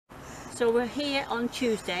So we're here on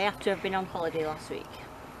Tuesday after I've been on holiday last week.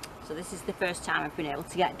 So this is the first time I've been able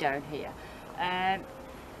to get down here.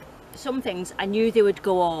 Some things I knew they would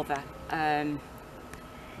go over. The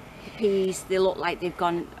peas, they look like they've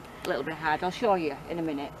gone a little bit hard. I'll show you in a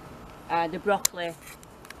minute. The broccoli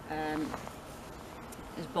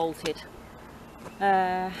is bolted.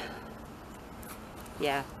 Yeah,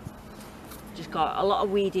 just got a lot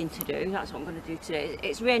of weeding to do. That's what I'm going to do today.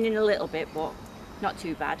 It's raining a little bit, but not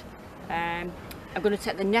too bad. I'm going to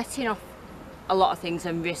take the netting off a lot of things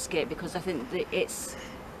and risk it, because I think that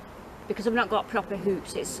because I've not got proper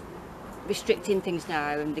hoops, it's restricting things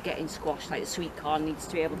now and they're getting squashed. Like the sweet corn needs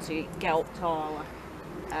to be able to get up taller.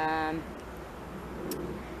 Yeah,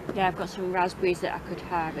 I've got some raspberries that I could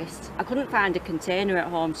harvest. I couldn't find a container at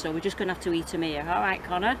home, so we're just going to have to eat them here. Alright,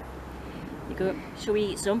 Connor? You go, shall we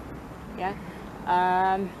eat some? Yeah.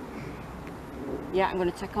 Yeah, I'm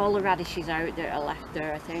going to take all the radishes out that are left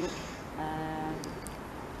there, I think.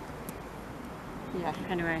 Yeah,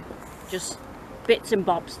 anyway, just bits and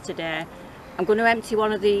bobs today. I'm going to empty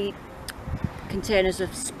one of the containers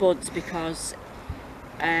of spuds, because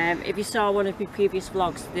if you saw one of my previous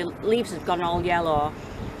vlogs, the leaves have gone all yellow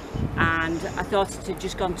and I thought it had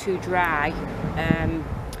just gone too dry,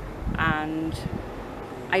 and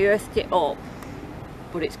I earthed it up,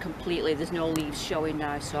 but it's completely, there's no leaves showing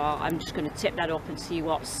now, so I'm just going to tip that up and see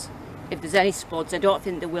if there's any spuds. I don't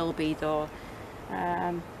think there will be though.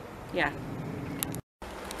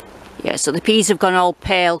 Yeah, so the peas have gone all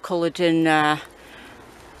pale coloured, and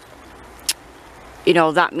you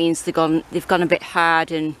know, that means they've gone a bit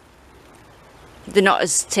hard and they're not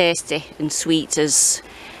as tasty and sweet as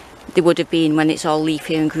they would have been when it's all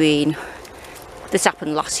leafy and green. This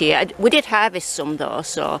happened last year. We did harvest some though,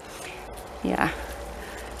 so yeah.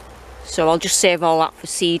 So I'll just save all that for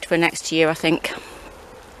seed for next year, I think.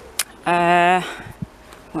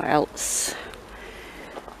 What else?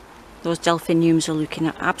 Those delphiniums are looking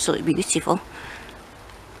absolutely beautiful.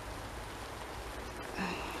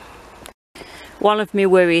 One of my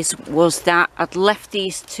worries was that I'd left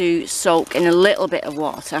these to soak in a little bit of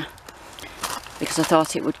water, because I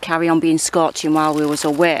thought it would carry on being scorching while we was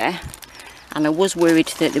away, and I was worried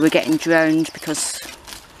that they were getting drowned because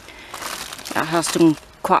it has done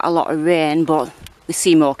quite a lot of rain, but they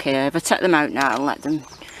seem okay. If I take them out now and let them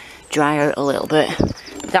dry out a little bit,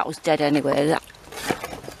 that was dead anyway. That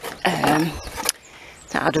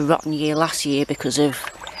had a rotten year last year because of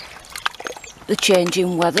the change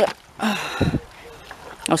in weather. I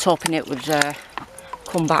was hoping it would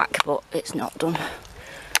come back, but it's not done.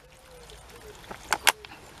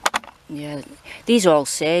 Yeah, these are all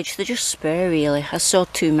sage. They're just spare really. I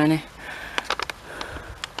sowed too many.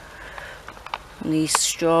 And these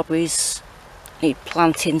strawberries need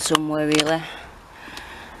planting somewhere really.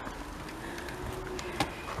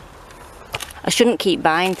 I shouldn't keep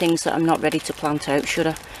buying things that I'm not ready to plant out, should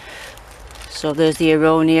I? So there's the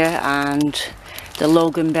aronia, and the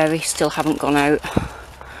loganberry still haven't gone out.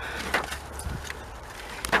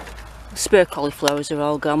 The spur cauliflowers are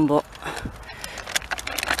all gone, but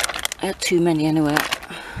I had too many anyway.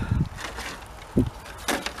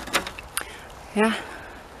 Yeah.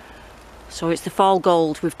 So it's the fall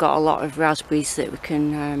gold. We've got a lot of raspberries that we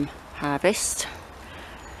can harvest.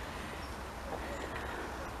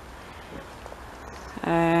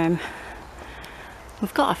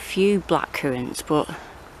 We've got a few black currants, but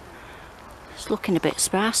it's looking a bit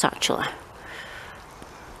sparse actually.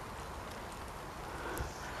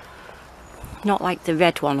 Not like the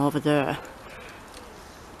red one over there.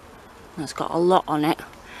 That's got a lot on it,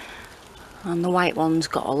 and the white one's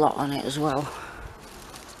got a lot on it as well.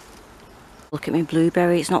 Look at my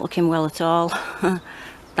blueberry, it's not looking well at all.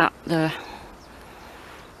 The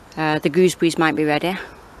gooseberries might be ready.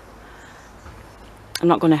 I'm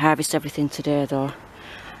not going to harvest everything today though.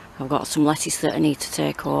 I've got some lettuce that I need to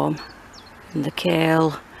take home, and the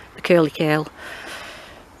kale, the curly kale.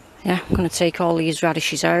 Yeah, I'm going to take all these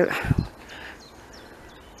radishes out.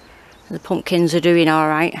 The pumpkins are doing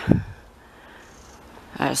alright.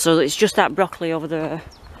 So it's just that broccoli over there.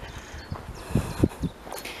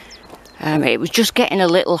 It was just getting a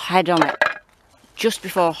little head on it just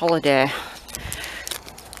before holiday.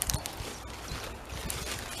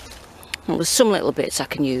 Well, there's some little bits I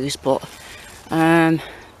can use, but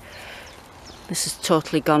this has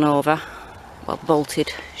totally gone over. Well,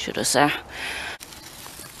 bolted, should I say.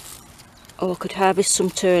 Oh, I could harvest some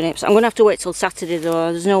turnips. I'm going to have to wait till Saturday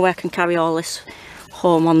though. There's no way I can carry all this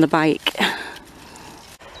home on the bike.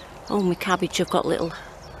 Oh, my cabbage have got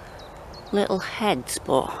little heads,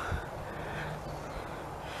 but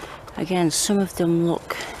again, some of them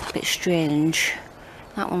look a bit strange.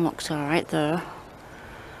 That one looks alright though.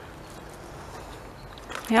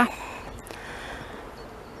 Yeah.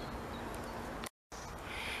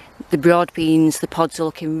 The broad beans, the pods are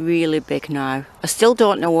looking really big now. I still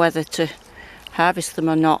don't know whether to harvest them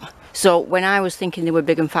or not. So when I was thinking they were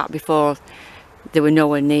big and fat before, they were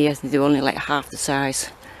nowhere near. They were only like half the size.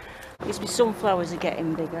 These sunflowers are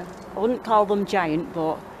getting bigger. I wouldn't call them giant,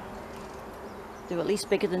 but they're at least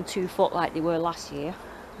bigger than 2 foot like they were last year.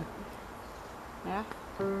 Yeah.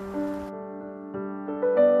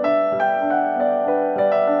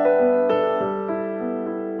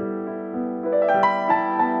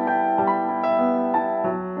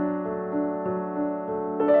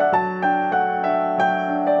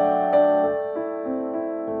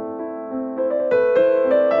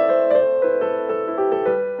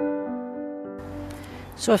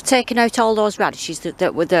 So I've taken out all those radishes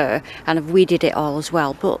that were there, and I've weeded it all as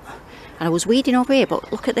well. And I was weeding over here,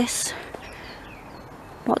 but look at this.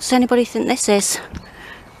 What's anybody think this is?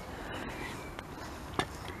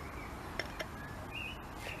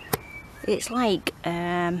 It's like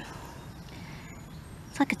a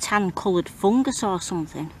tan coloured fungus or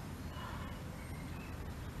something.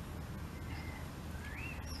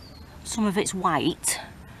 Some of it's white,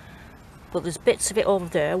 but there's bits of it over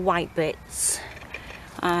there, white bits.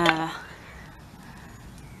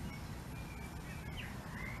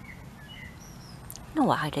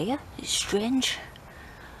 No idea, it's strange.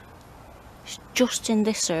 It's just in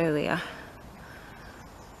this area.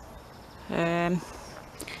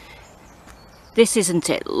 This isn't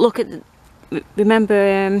it. Look at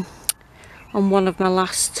remember on one of my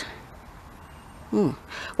last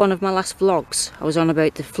vlogs I was on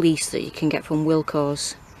about the fleece that you can get from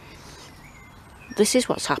Wilko's. This is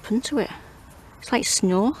what's happened to it. It's like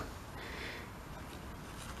snow.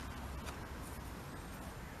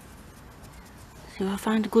 So I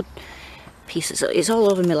find a good piece. It's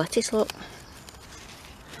all over my lettuce, look.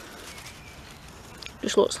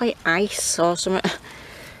 Just looks like ice or something.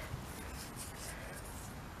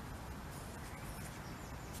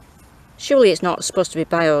 Surely it's not supposed to be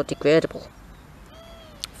biodegradable.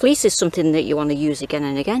 Fleece is something that you want to use again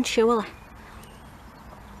and again, surely.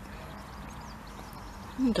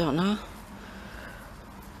 I don't know.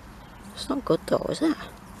 It's not good though, is it?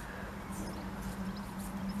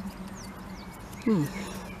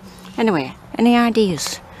 Anyway, any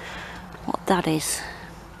ideas what that is?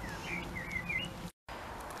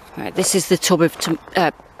 Right, this is the tub of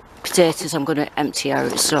potatoes I'm going to empty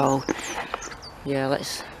out, so yeah,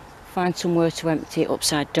 let's find somewhere to empty it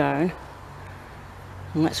upside down.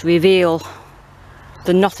 And let's reveal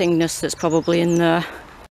the nothingness that's probably in there.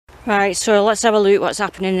 Right, so let's have a look what's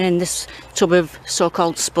happening in this tub of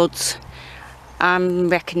so-called spuds. I'm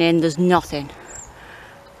reckoning there's nothing.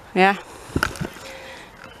 Yeah?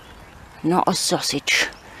 Not a sausage.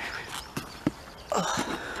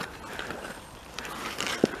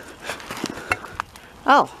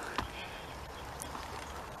 Oh.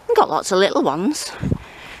 I've got lots of little ones.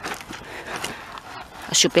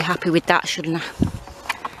 I should be happy with that, shouldn't I?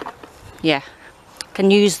 Yeah. Can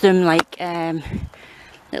use them like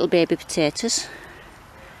little baby potatoes.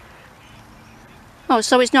 Oh,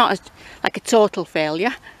 so it's not like a total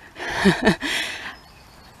failure.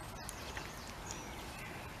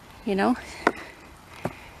 You know.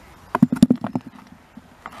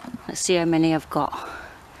 Let's see how many I've got.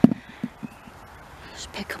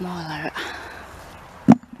 Just pick them all out.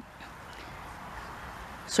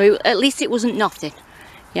 So at least it wasn't nothing.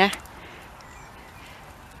 Yeah.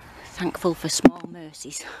 Thankful for small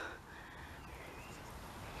mercies.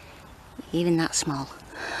 Even that small.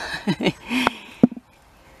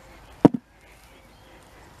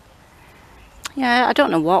 Yeah, I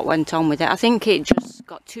don't know what went on with it. I think it just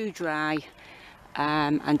got too dry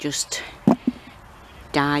and just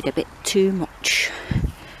died a bit too much.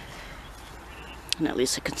 And at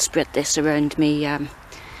least I can spread this around me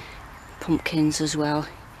pumpkins as well,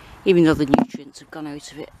 even though the nutrients have gone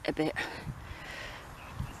out of it a bit.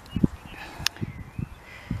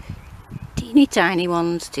 Teeny tiny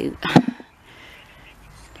ones too.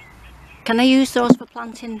 Can I use those for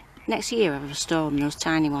planting next year? I've stored them, those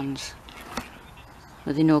tiny ones.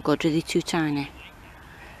 Are they no good? Are they too tiny?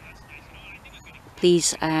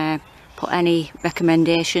 Please put any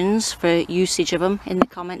recommendations for usage of them in the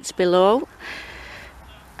comments below.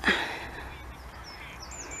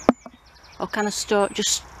 Or can I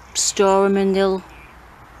just store them and they'll...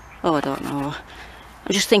 Oh, I don't know.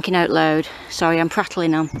 I'm just thinking out loud. Sorry, I'm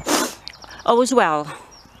prattling on. Oh, as well,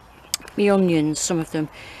 my onions, some of them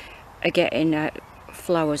are getting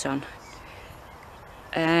flowers on.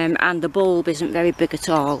 And the bulb isn't very big at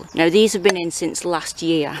all. Now these have been in since last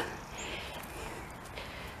year.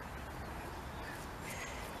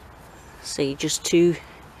 See, just two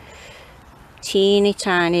teeny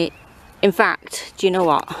tiny. In fact, do you know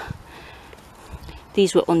what?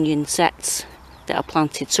 These were onion sets that I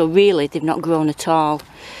planted, so really they've not grown at all.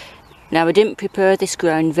 Now I didn't prepare this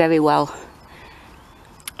ground very well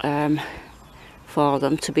for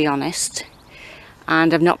them, to be honest,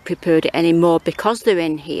 and I've not prepared it anymore because they're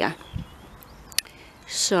in here.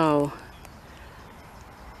 So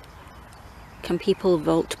can people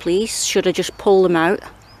vote please? Should I just pull them out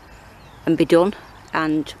and be done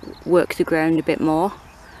and work the ground a bit more?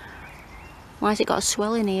 Why has it got a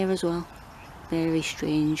swell in here as well? Very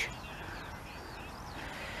strange.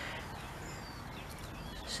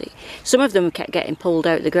 See, some of them kept getting pulled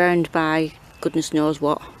out the ground by goodness knows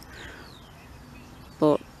what,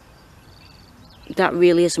 but that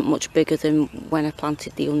really isn't much bigger than when I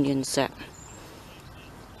planted the onion set.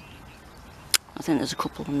 I think there's a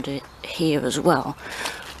couple under here as well.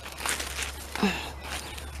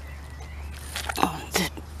 Oh, the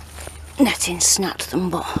netting snapped them,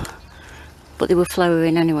 but they were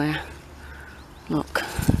flowering anyway. Look,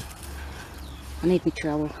 I need my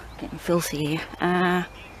trowel, getting filthy here.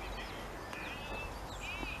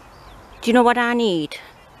 Do you know what I need?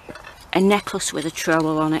 A necklace with a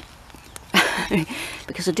trowel on it.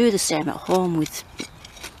 Because I do the same at home with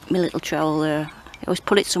my little trowel there. I always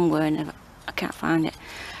put it somewhere and I can't find it.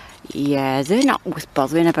 Yeah, they're not worth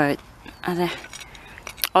bothering about, are they?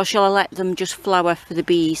 Or shall I let them just flower for the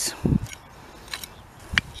bees?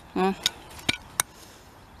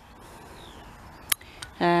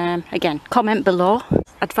 Again, comment below.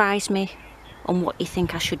 Advise me on what you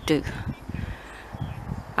think I should do.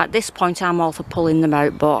 At this point I'm all for pulling them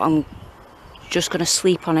out, but I'm just going to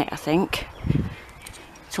sleep on it, I think,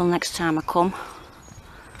 till next time I come,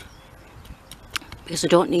 because I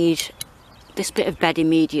don't need this bit of bed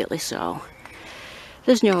immediately, so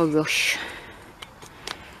there's no rush.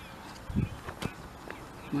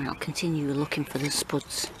 Well, I'll continue looking for the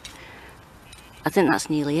spuds. I think that's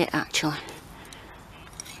nearly it actually,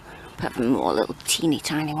 apart from more little teeny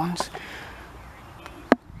tiny ones.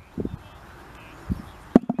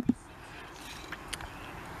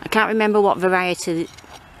 I can't remember what variety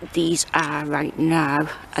these are right now.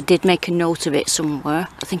 I did make a note of it somewhere.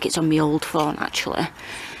 I think it's on my old phone actually.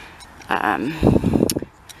 I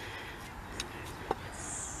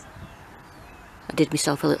did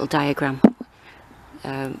myself a little diagram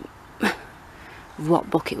of what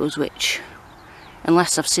bucket was which.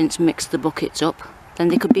 Unless I've since mixed the buckets up, then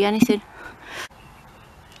they could be anything.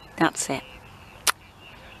 That's it.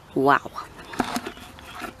 Wow.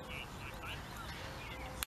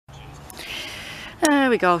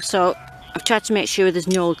 There we go. So I've tried to make sure there's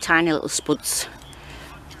no tiny little spuds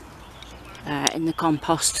in the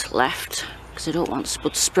compost left, because I don't want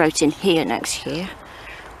spuds sprouting here next year.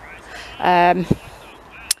 Yeah,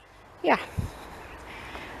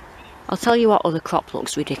 I'll tell you what other crop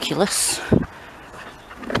looks ridiculous.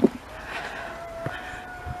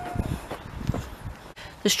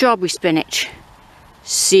 The strawberry spinach.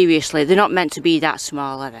 Seriously, they're not meant to be that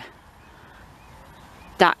small, are they?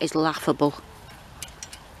 That is laughable.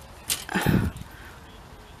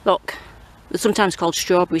 Look, they're sometimes called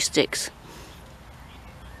strawberry sticks.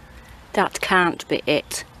 That can't be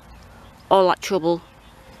it. All that trouble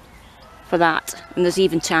for that. And there's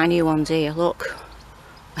even tinier ones here, look.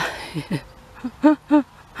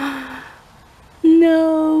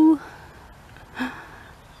 No.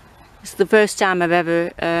 It's the first time I've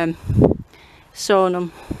ever sown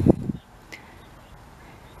them.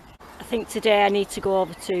 I think today I need to go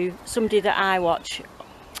over to somebody that I watch.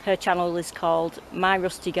 Her channel is called My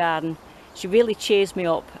Rusty Garden. She really cheers me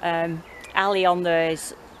up. Ali on there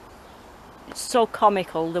is so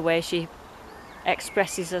comical, the way she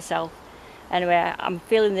expresses herself. Anyway, I'm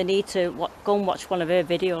feeling the need to go and watch one of her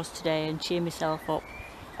videos today and cheer myself up.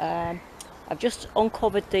 I've just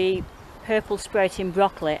uncovered the purple sprouting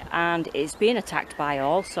broccoli and it's being attacked by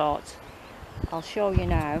all sorts. I'll show you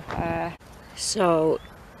now. So,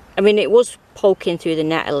 I mean, it was poking through the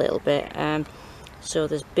net a little bit. So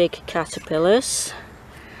there's big caterpillars.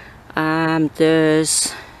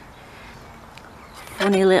 There's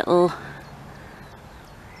funny little,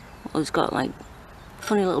 it's got like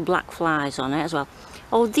funny little black flies on it as well.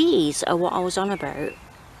 Oh, these are what I was on about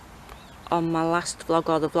on my last vlog,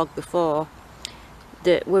 or the vlog before,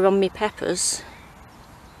 that were on my peppers.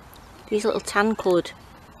 These little tan coloured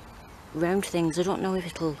round things. I don't know if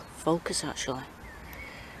it'll focus actually.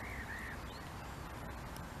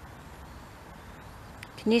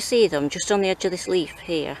 Can you see them just on the edge of this leaf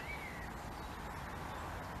here?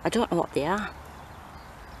 I don't know what they are,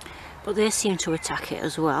 but they seem to attack it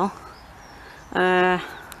as well.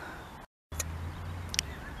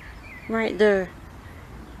 Right there,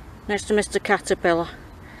 next to Mr. Caterpillar.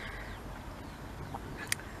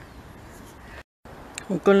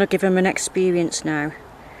 I'm going to give him an experience now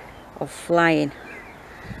of flying.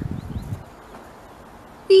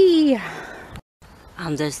 Whee!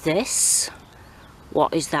 And there's this.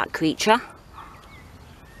 What is that creature?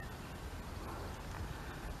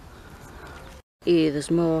 Here, there's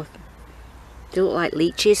more. They look like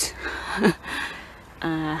leeches.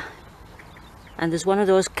 And there's one of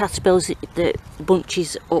those caterpillars that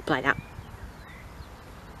bunches up like that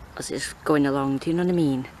as it's going along. Do you know what I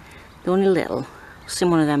mean? They're only little. I've seen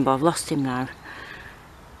one of them, but I've lost him now.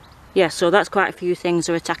 Yeah, so that's quite a few things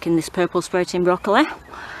are attacking this purple sprouting broccoli.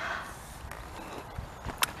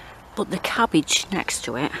 But the cabbage next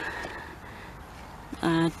to it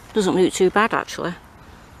doesn't look too bad actually.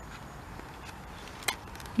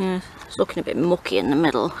 Yeah, it's looking a bit mucky in the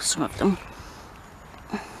middle, some of them.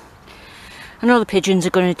 I know the pigeons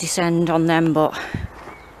are going to descend on them, but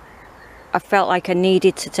I felt like I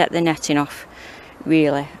needed to take the netting off,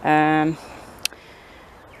 really. I've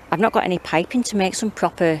not got any piping to make some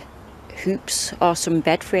proper hoops or some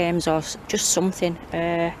bed frames or just something.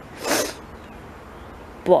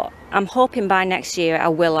 But I'm hoping by next year I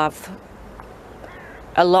will have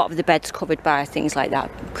a lot of the beds covered by things like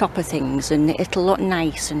that, proper things, and it'll look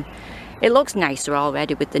nice, and it looks nicer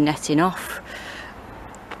already with the netting off.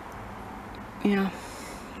 Yeah.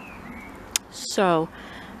 So,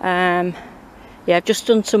 yeah, I've just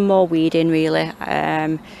done some more weeding really.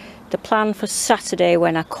 The plan for Saturday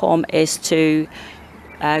when I come is to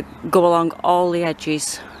go along all the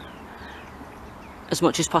edges as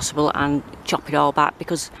much as possible and chop it all back,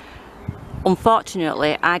 because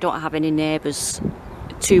unfortunately I don't have any neighbours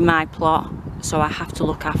to my plot, so I have to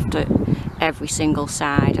look after every single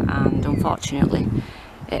side, and unfortunately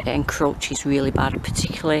it encroaches really bad,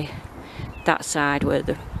 particularly that side where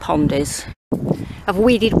the pond is. I've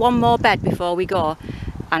weeded one more bed before we go,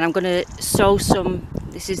 and I'm going to sow some.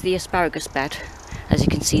 This is the asparagus bed. As you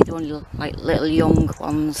can see, they're only like little young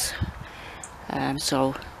ones,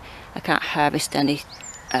 so I can't harvest any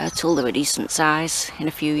till they're a decent size in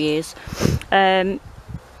a few years.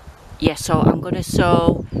 Yeah, so I'm going to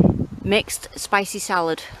sow mixed spicy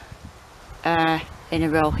salad in a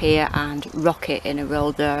row here and rocket in a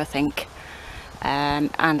row there, I think. And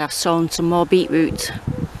I've sown some more beetroot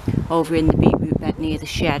over in the beetroot bed near the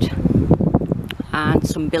shed, and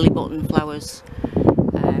some billy button flowers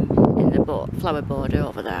in the flower border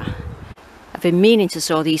over there. I've been meaning to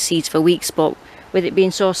sow these seeds for weeks, but with it being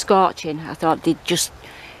so scorching, I thought the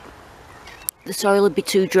soil would be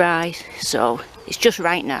too dry, so it's just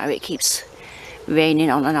right now. It keeps raining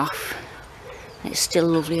on and off. It's still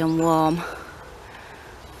lovely and warm.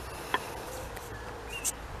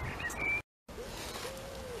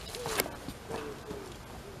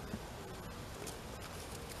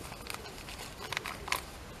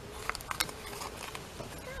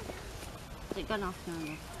 Has it gone off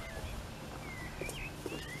now?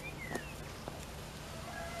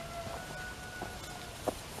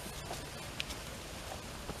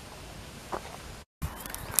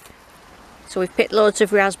 So we've picked loads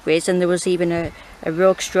of raspberries, and there was even a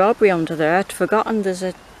rogue strawberry under there. I'd forgotten there's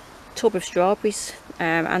a tub of strawberries,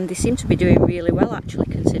 and they seem to be doing really well actually,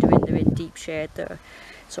 considering they're in deep shade there.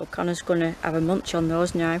 So Connor's going to have a munch on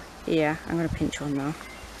those now. Yeah, I'm going to pinch one now.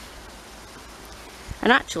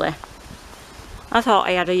 And actually, I thought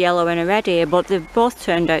I had a yellow and a red here, but they've both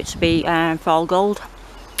turned out to be fall gold.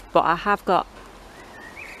 But I have got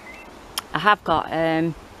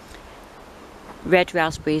red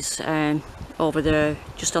raspberries over there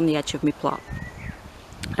just on the edge of my plot,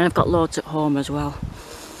 and I've got loads at home as well.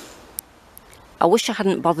 I wish I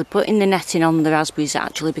hadn't bothered putting the netting on the raspberries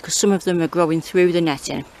actually, because some of them are growing through the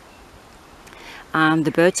netting and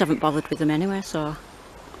the birds haven't bothered with them anyway, so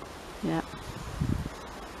yeah.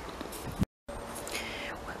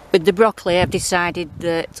 With the broccoli, I've decided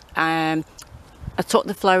that I took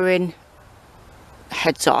the flowering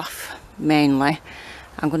heads off mainly.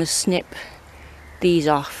 I'm going to snip these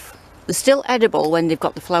off. They're still edible when they've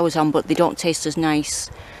got the flowers on, but they don't taste as nice.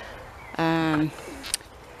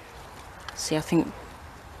 See, I think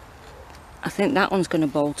that one's going to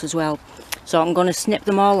bolt as well. So I'm going to snip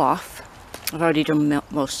them all off. I've already done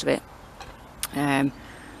most of it. I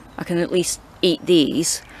can at least eat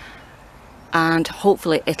these, and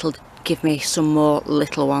hopefully it'll give me some more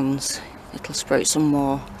little ones. It'll sprout some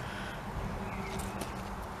more.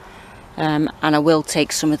 And I will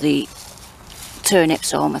take some of the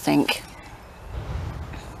turnips home, I think.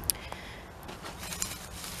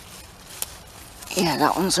 Yeah,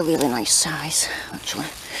 that one's a really nice size actually.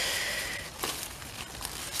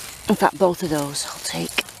 In fact, both of those I'll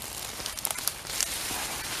take.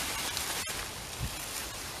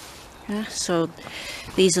 Yeah, so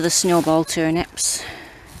these are the snowball turnips,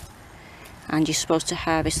 and you're supposed to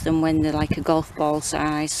harvest them when they're like a golf ball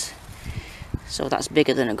size. So that's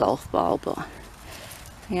bigger than a golf ball, but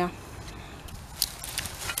yeah.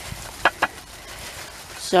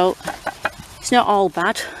 So it's not all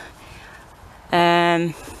bad.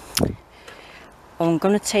 I'm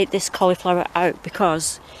going to take this cauliflower out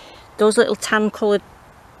because those little tan coloured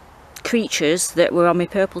creatures that were on my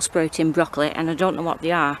purple sprouting broccoli, and I don't know what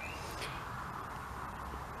they are,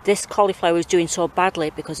 this cauliflower is doing so badly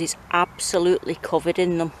because it's absolutely covered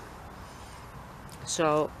in them.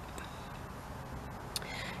 So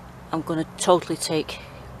I'm going to totally take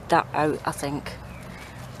that out, I think,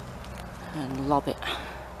 and lob it.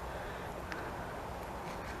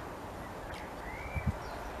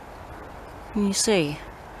 Can you see?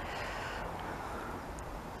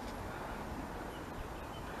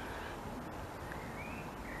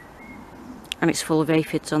 And it's full of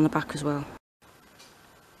aphids on the back as well.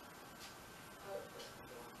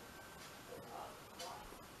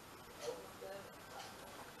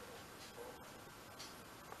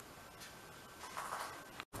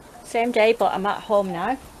 Same day, but I'm at home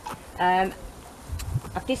now.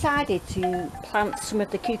 I've decided to plant some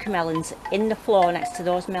of the cucamelons in the floor next to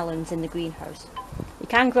those melons in the greenhouse. You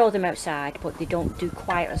can grow them outside, but they don't do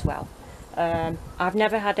quite as well. I've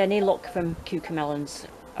never had any luck from cucamelons.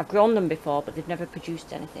 I've grown them before, but they've never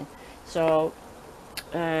produced anything. So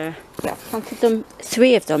yeah, I've planted them,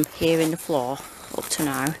 3 of them here in the floor up to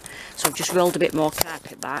now. So I've just rolled a bit more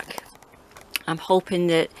carpet back. I'm hoping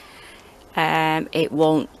that it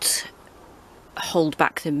won't hold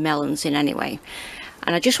back the melons in any way.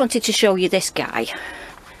 And I just wanted to show you this guy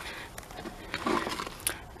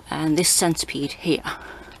and this centipede here.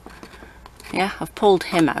 Yeah, I've pulled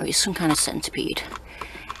him out. He's some kind of centipede.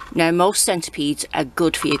 Now, most centipedes are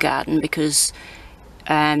good for your garden because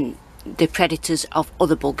they're predators of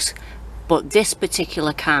other bugs, but this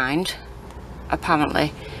particular kind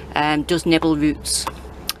apparently does nibble roots.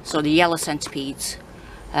 So the yellow centipedes,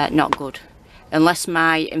 not good, unless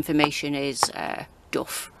my information is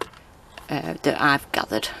duff that I've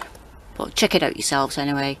gathered. But check it out yourselves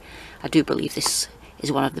anyway. I do believe this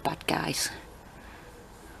is one of the bad guys.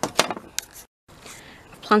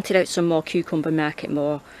 I've planted out some more cucumber market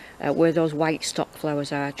more where those white stock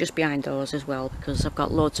flowers are, just behind those as well, because I've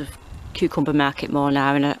got loads of cucumber market more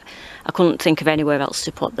now, and I couldn't think of anywhere else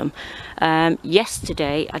to put them.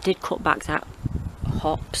 Yesterday I did cut back that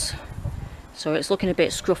hops, so it's looking a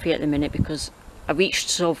bit scruffy at the minute because I reached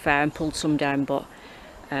so far and pulled some down, but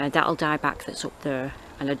that'll die back, that's up there.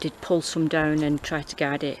 And I did pull some down and try to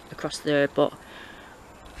guide it across there, but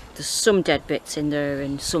there's some dead bits in there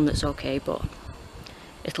and some that's okay, but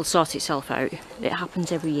it'll sort itself out. It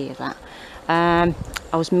happens every year, that. I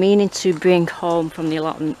was meaning to bring home from the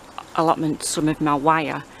allotment some of my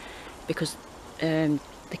wire, because the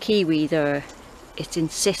kiwi there, it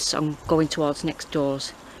insists on going towards next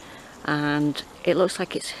doors, and it looks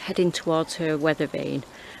like it's heading towards her weather vane,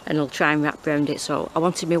 and it'll try and wrap around it. So I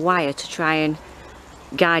wanted my wire to try and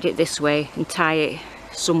guide it this way and tie it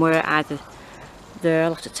somewhere, either there,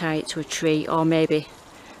 I'll have to tie it to a tree, or maybe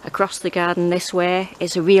across the garden this way.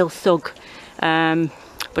 It's a real thug,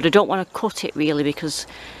 but I don't want to cut it really, because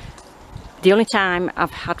the only time I've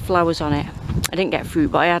had flowers on it, I didn't get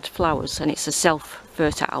fruit, but I had flowers, and it's a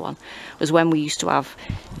self-fertile one, was when we used to have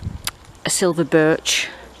a silver birch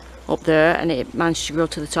up there, and it managed to grow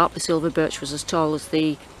to the top. The silver birch was as tall as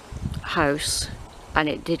the house, and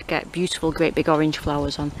it did get beautiful great big orange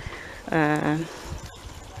flowers on.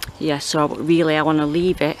 Yeah, so really I want to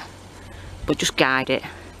leave it, but just guide it.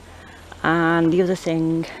 And the other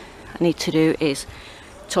thing I need to do is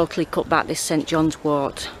totally cut back this St. John's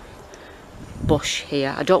wort bush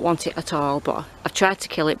here. I don't want it at all, but I've tried to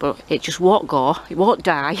kill it, but it just won't go, it won't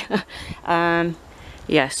die.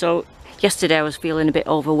 Yeah, so yesterday I was feeling a bit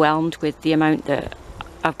overwhelmed with the amount that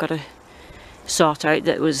I've got to sort out,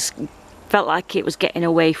 that felt like it was getting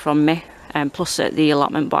away from me, plus at the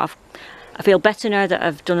allotment. But I feel better now that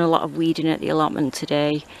I've done a lot of weeding at the allotment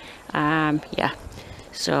today. Yeah,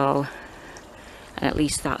 so, and at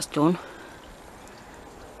least that's done.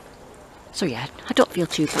 So yeah, I don't feel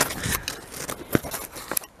too bad,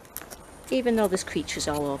 even though there's creatures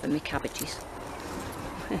all over my cabbages.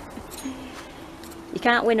 You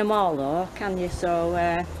can't win them all though, can you? So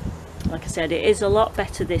like I said, it is a lot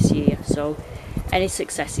better this year, so any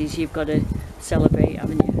successes you've got to celebrate,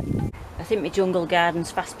 haven't you? I think my jungle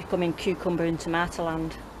garden's fast becoming cucumber and tomato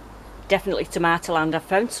land. Definitely tomato land. I've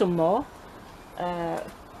found some more.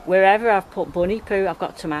 Wherever I've put bunny poo, I've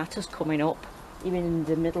got tomatoes coming up, even in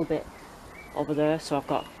the middle bit over there. So I've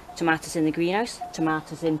got tomatoes in the greenhouse,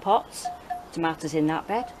 tomatoes in pots, tomatoes in that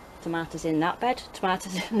bed, tomatoes in that bed,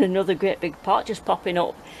 tomatoes in another great big pot just popping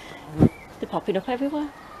up. They're popping up everywhere.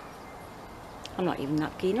 I'm not even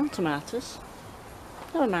that keen on tomatoes.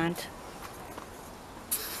 Never mind.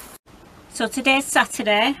 So today's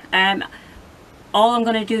Saturday. All I'm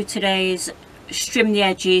going to do today is trim the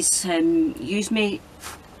edges and use my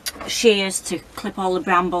shears to clip all the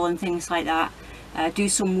bramble and things like that. Do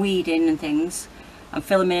some weeding and things. I'm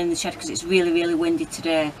filming in the shed because it's really windy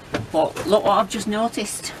today. But look what I've just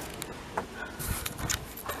noticed.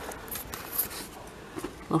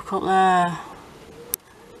 Look up there.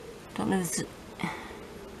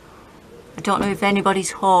 I don't know if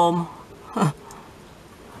anybody's home.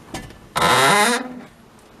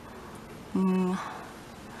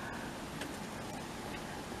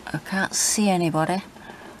 I can't see anybody.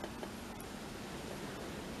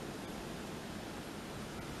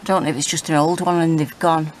 I don't know if it's just an old one and they've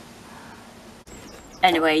gone.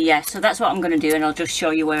 Anyway, yeah, so that's what I'm going to do, and I'll just show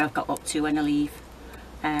you where I've got up to when I leave.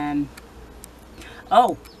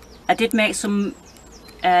 Oh, I did make some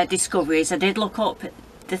discoveries. I did look up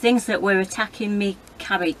the things that were attacking me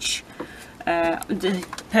cabbage, the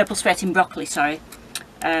purple sweating broccoli, sorry,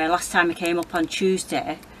 last time I came up on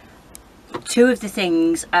Tuesday. Two of the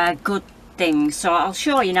things are good things, so I'll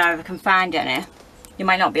show you now if I can find any. You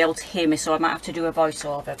might not be able to hear me, so I might have to do a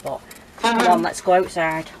voiceover, but come on, let's go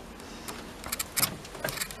outside.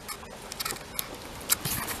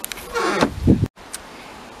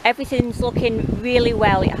 Everything's looking really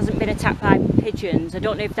well. It hasn't been attacked by pigeons. I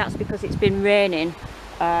don't know if that's because it's been raining.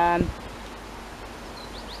 Yeah,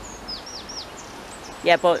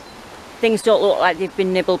 but things don't look like they've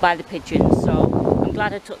been nibbled by the pigeons, so I'm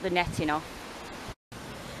glad I took the netting off.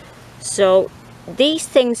 So these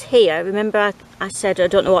things here, remember I said I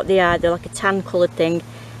don't know what they are, they're like a tan coloured thing.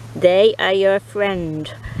 They are your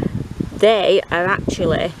friend. They are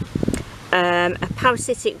actually a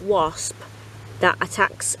parasitic wasp that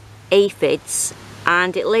attacks aphids,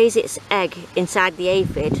 and it lays its egg inside the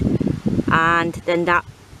aphid, and then that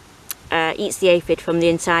eats the aphid from the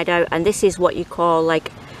inside out, and this is what you call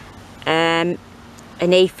like an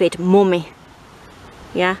aphid mummy.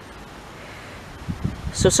 Yeah,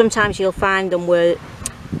 so sometimes you'll find them where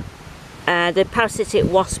the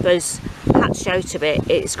parasitic wasp has hatched out of it,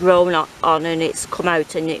 it's grown on and it's come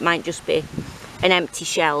out, and it might just be an empty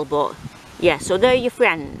shell, but yeah, so they're your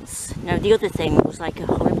friends. Now the other thing was like a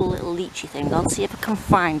horrible little leechy thing. I'll see if I can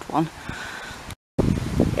find one.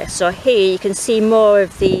 Yeah, so here you can see more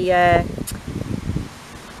of the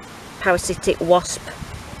parasitic wasp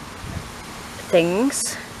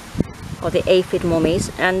things, or the aphid mummies,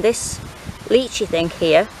 and this leechy thing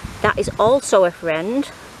here, that is also a friend.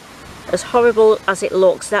 As horrible as it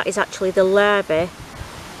looks, that is actually the larvae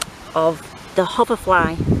of the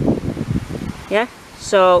hoverfly. Yeah,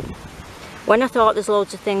 so when I thought there's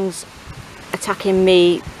loads of things attacking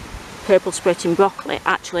me purple sprouting broccoli,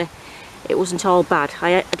 actually it wasn't all bad.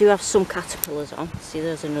 I do have some caterpillars on. See,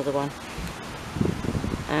 there's another one.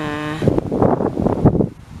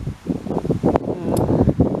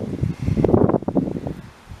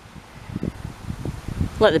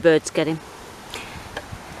 Let the birds get him.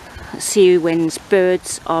 Let's see who wins,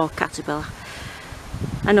 birds or caterpillar.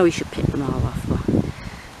 I know you should pick them all off, but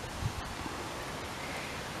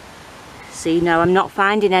see, now I'm not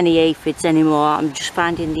finding any aphids anymore. I'm just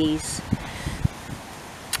finding these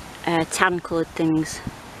tan coloured things.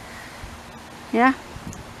 Yeah,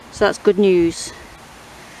 so that's good news.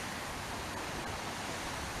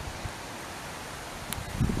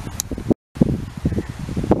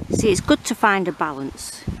 See, it's good to find a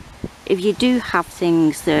balance. If you do have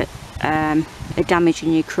things that are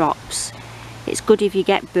damaging your crops, it's good if you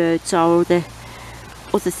get birds or other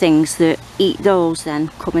things that eat those then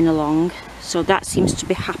coming along. So that seems to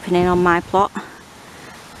be happening on my plot.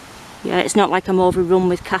 Yeah, it's not like I'm overrun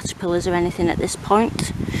with caterpillars or anything at this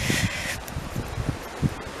point,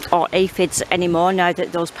 or aphids anymore, now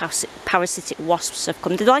that those parasitic wasps have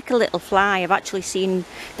come. They're like a little fly. I've actually seen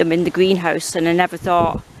them in the greenhouse, and I never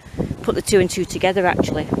thought, put the two and two together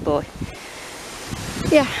actually, but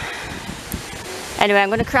yeah. Anyway, I'm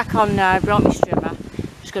going to crack on now. I brought my strimmer.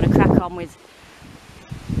 Just going to crack on with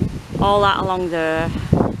all that along there,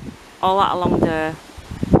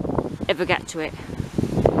 if I get to it.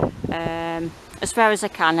 As far as I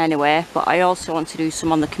can anyway, but I also want to do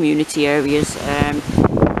some on the community areas near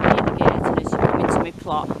the gate, and as you come into my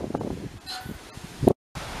plot.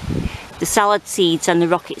 The salad seeds and the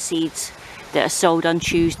rocket seeds that are sowed on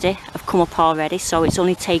Tuesday have come up already, so it's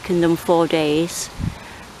only taken them 4 days.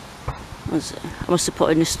 I must have put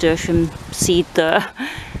a nasturtium seed there.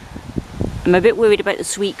 I'm a bit worried about the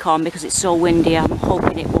sweet corn because it's so windy. I'm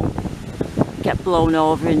hoping it won't get blown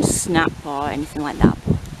over and snap or anything like that.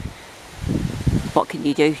 But what can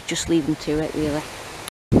you do? Just leave them to it, really.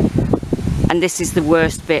 And this is the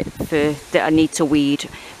worst bit that I need to weed.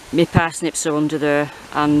 My parsnips are under there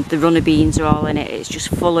and the runner beans are all in it. It's just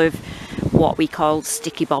full of what we call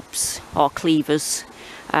sticky bobs or cleavers.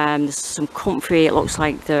 There's some comfrey, it looks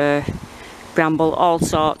like the bramble, all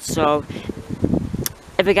sorts. So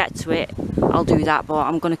if I get to it, I'll do that, but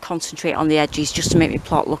I'm going to concentrate on the edges just to make my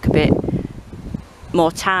plot look a bit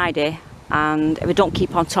more tidy. And if I don't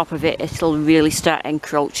keep on top of it, it'll really start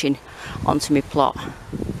encroaching onto my plot.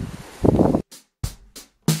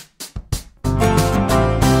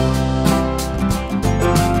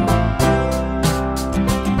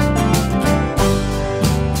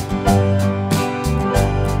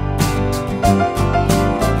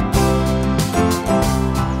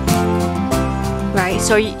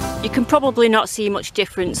 So you can probably not see much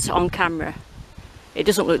difference on camera. It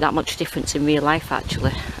doesn't look that much difference in real life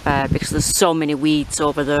actually, because there's so many weeds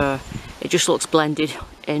over there. It just looks blended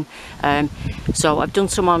in. So I've done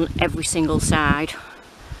some on every single side.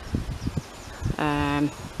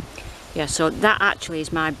 Yeah, so that actually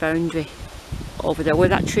is my boundary over there, where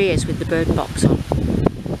that tree is with the bird box on.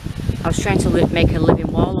 I was trying to make a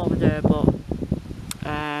living wall over there, but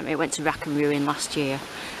it went to rack and ruin last year.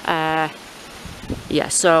 Yeah,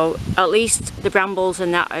 so at least the brambles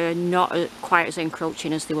and that are not quite as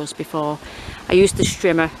encroaching as they was before. I used the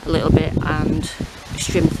strimmer a little bit and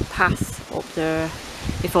trimmed the path up there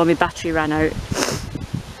before my battery ran out.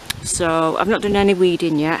 So I've not done any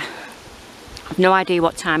weeding yet. I've no idea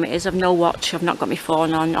what time it is. I've no watch. I've not got my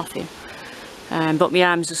phone on, nothing. But my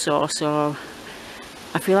arms are sore, so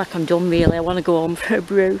I feel like I'm done really. I want to go home for a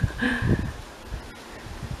brew.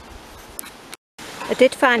 I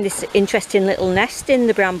did find this interesting little nest in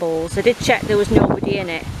the brambles. I did check there was nobody in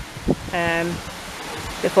it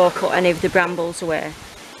before I cut any of the brambles away.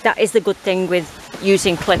 That is the good thing with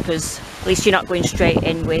using clippers. At least you're not going straight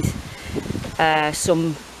in with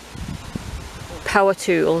some power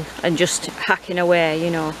tool and just hacking away,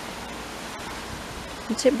 you know.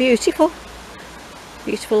 Isn't it beautiful?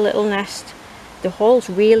 Beautiful little nest. The hole's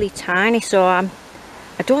really tiny, so I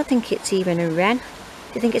don't think it's even a wren. Do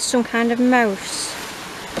you think it's some kind of mouse?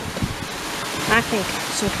 I think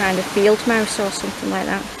some kind of field mouse or something like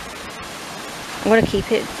that. I'm going to keep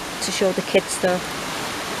it to show the kids though.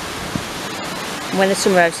 And when the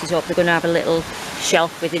summer house is up, they're going to have a little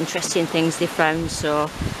shelf with interesting things they found. So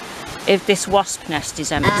if this wasp nest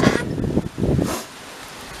is empty,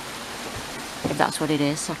 if that's what it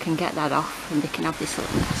is, I can get that off and they can have this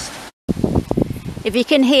little nest. If you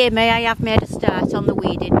can hear me, I have made a start on the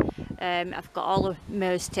weeding. I've got all the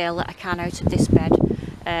mare's tail that I can out of this bed.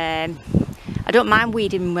 I don't mind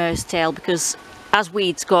weeding mare's tail because as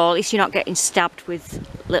weeds go, at least you're not getting stabbed with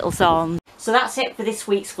little thorns. So that's it for this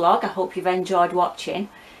week's vlog. I hope you've enjoyed watching.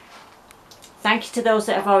 Thank you to those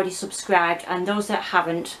that have already subscribed, and those that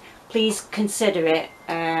haven't, please consider it.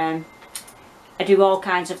 I do all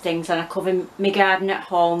kinds of things, and I cover my garden at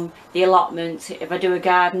home, the allotment, if I do a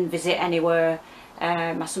garden visit anywhere.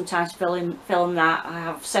 I sometimes film that. I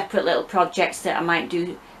have separate little projects that I might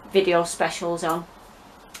do video specials on.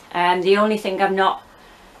 The only thing I've not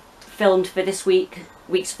filmed for this week's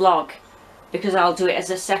vlog, because I'll do it as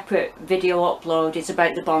a separate video upload, is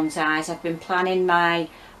about the bonsais. I've been planning my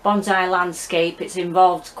bonsai landscape. It's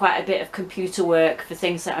involved quite a bit of computer work for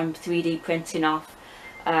things that I'm 3D printing off.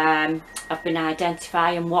 I've been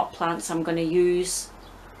identifying what plants I'm going to use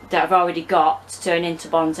that I've already got to turn into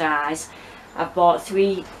bonsais. I've bought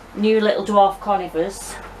 3 new little dwarf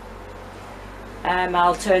conifers.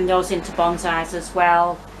 I'll turn those into bonsais as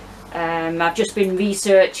well. I've just been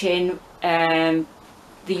researching the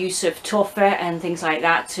use of tufa and things like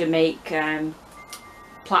that to make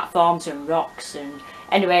platforms and rocks, and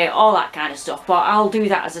anyway, all that kind of stuff. But I'll do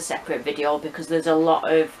that as a separate video because there's a lot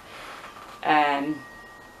of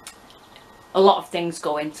things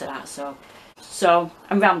go into that. So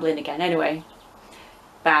I'm rambling again. Anyway,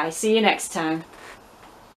 bye. See you next time.